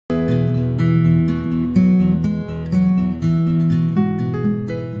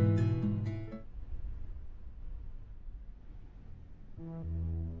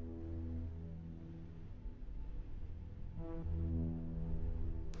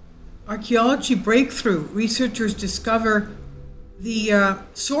Archaeology breakthrough. Researchers discover the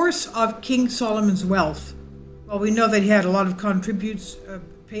source of King Solomon's wealth. Well, we know that he had a lot of tributes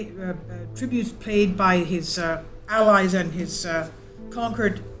paid by his allies and his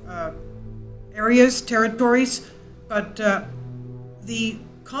conquered areas, territories, but the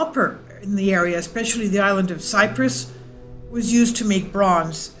copper in the area, especially the island of Cyprus, was used to make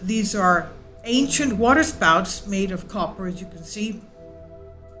bronze. These are ancient waterspouts made of copper, as you can see.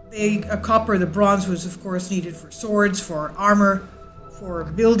 The bronze was of course needed for swords, for armor, for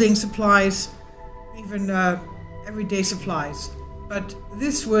building supplies, even everyday supplies. But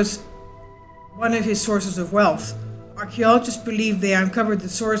this was one of his sources of wealth. Archaeologists believe they uncovered the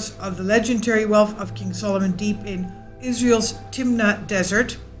source of the legendary wealth of King Solomon deep in Israel's Timnah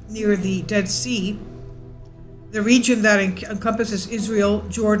Desert, near the Dead Sea, the region that encompasses Israel,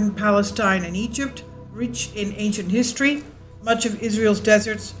 Jordan, Palestine, and Egypt, rich in ancient history. Much of Israel's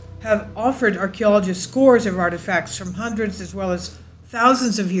deserts have offered archaeologists scores of artifacts from hundreds as well as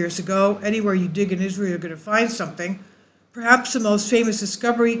thousands of years ago. Anywhere you dig in Israel, you're going to find something. Perhaps the most famous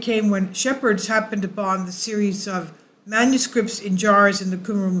discovery came when shepherds happened upon the series of manuscripts in jars in the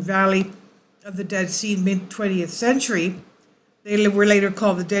Qumran Valley of the Dead Sea in mid-20th century. They were later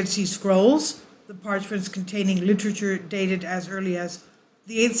called the Dead Sea Scrolls, the parchments containing literature dated as early as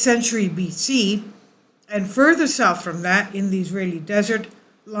the 8th century BC. And further south from that, in the Israeli desert,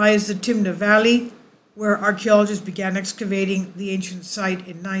 lies the Timnah Valley, where archaeologists began excavating the ancient site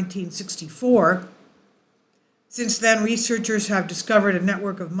in 1964. Since then, researchers have discovered a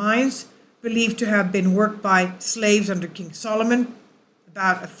network of mines believed to have been worked by slaves under King Solomon,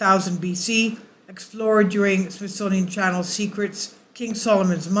 about 1000 BC, explored during Smithsonian Channel's Secrets, King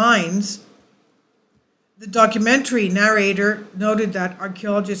Solomon's Mines. The documentary narrator noted that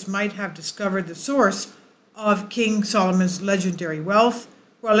archaeologists might have discovered the source of King Solomon's legendary wealth.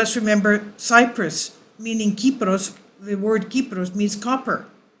 Well, let's remember Cyprus, meaning Kypros. The word Kypros means copper.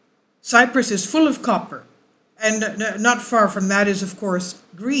 Cyprus is full of copper. And not far from that is, of course,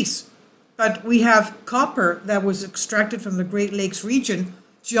 Greece. But we have copper that was extracted from the Great Lakes region.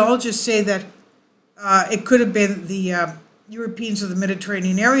 Geologists say that it could have been the Europeans of the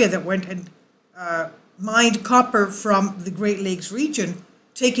Mediterranean area that went and mined copper from the Great Lakes region,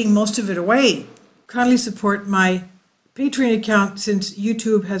 taking most of it away. Kindly support my Patreon account since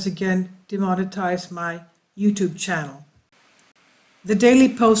YouTube has again demonetized my YouTube channel. The daily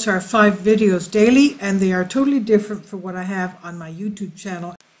posts are 5 videos daily, and they are totally different from what I have on my YouTube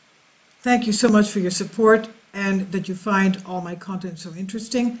channel. Thank you so much for your support and that you find all my content so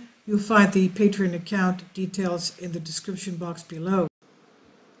interesting. You'll find the Patreon account details in the description box below.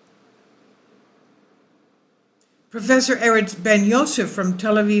 Professor Eretz Ben Yosef from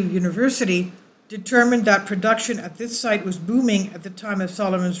Tel Aviv University determined that production at this site was booming at the time of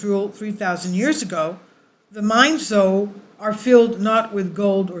Solomon's rule 3,000 years ago. The mines, though, are filled not with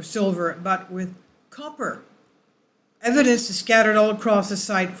gold or silver, but with copper. Evidence is scattered all across the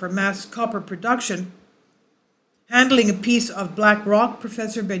site for mass copper production. Handling a piece of black rock,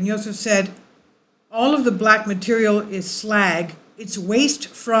 Professor Ben Yosef said, "All of the black material is slag. It's waste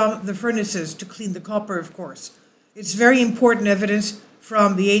from the furnaces to clean the copper, of course. It's very important evidence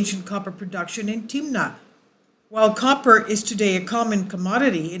from the ancient copper production in Timnah. While copper is today a common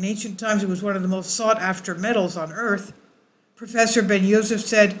commodity, in ancient times it was one of the most sought-after metals on earth." Professor Ben Yosef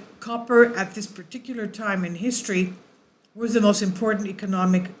said copper at this particular time in history was the most important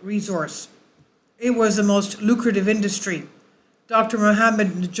economic resource. It was the most lucrative industry. Dr. Mohammed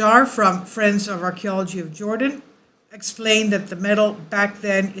Najjar from Friends of Archaeology of Jordan explained that the metal back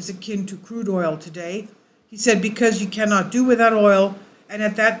then is akin to crude oil today. He said because you cannot do without oil, and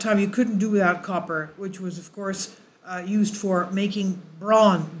at that time you couldn't do without copper, which was of course used for making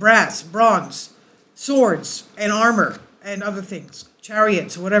brass, bronze, swords, and armor, and other things,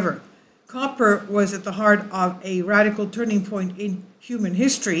 chariots, whatever. Copper was at the heart of a radical turning point in human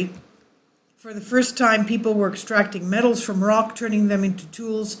history. For the first time, people were extracting metals from rock, turning them into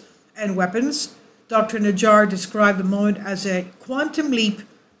tools and weapons. Dr. Najjar described the moment as a quantum leap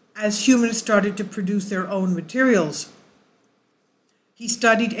as humans started to produce their own materials. He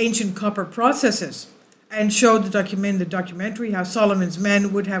studied ancient copper processes and showed in the documentary how Solomon's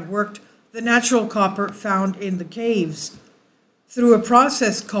men would have worked the natural copper found in the caves. Through a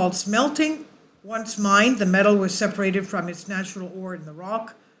process called smelting, once mined, the metal was separated from its natural ore in the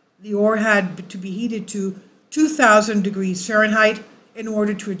rock. The ore had to be heated to 2,000 degrees Fahrenheit. In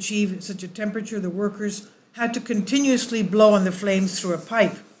order to achieve such a temperature, the workers had to continuously blow on the flames through a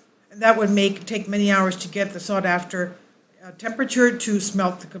pipe. And that would take many hours to get the sought-after temperature to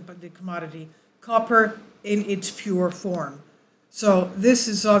smelt the commodity, copper in its pure form. So this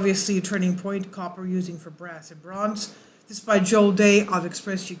is obviously a turning point, copper using for brass and bronze. This is by Joel Day of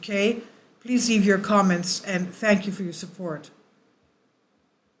Express UK. Please leave your comments and thank you for your support.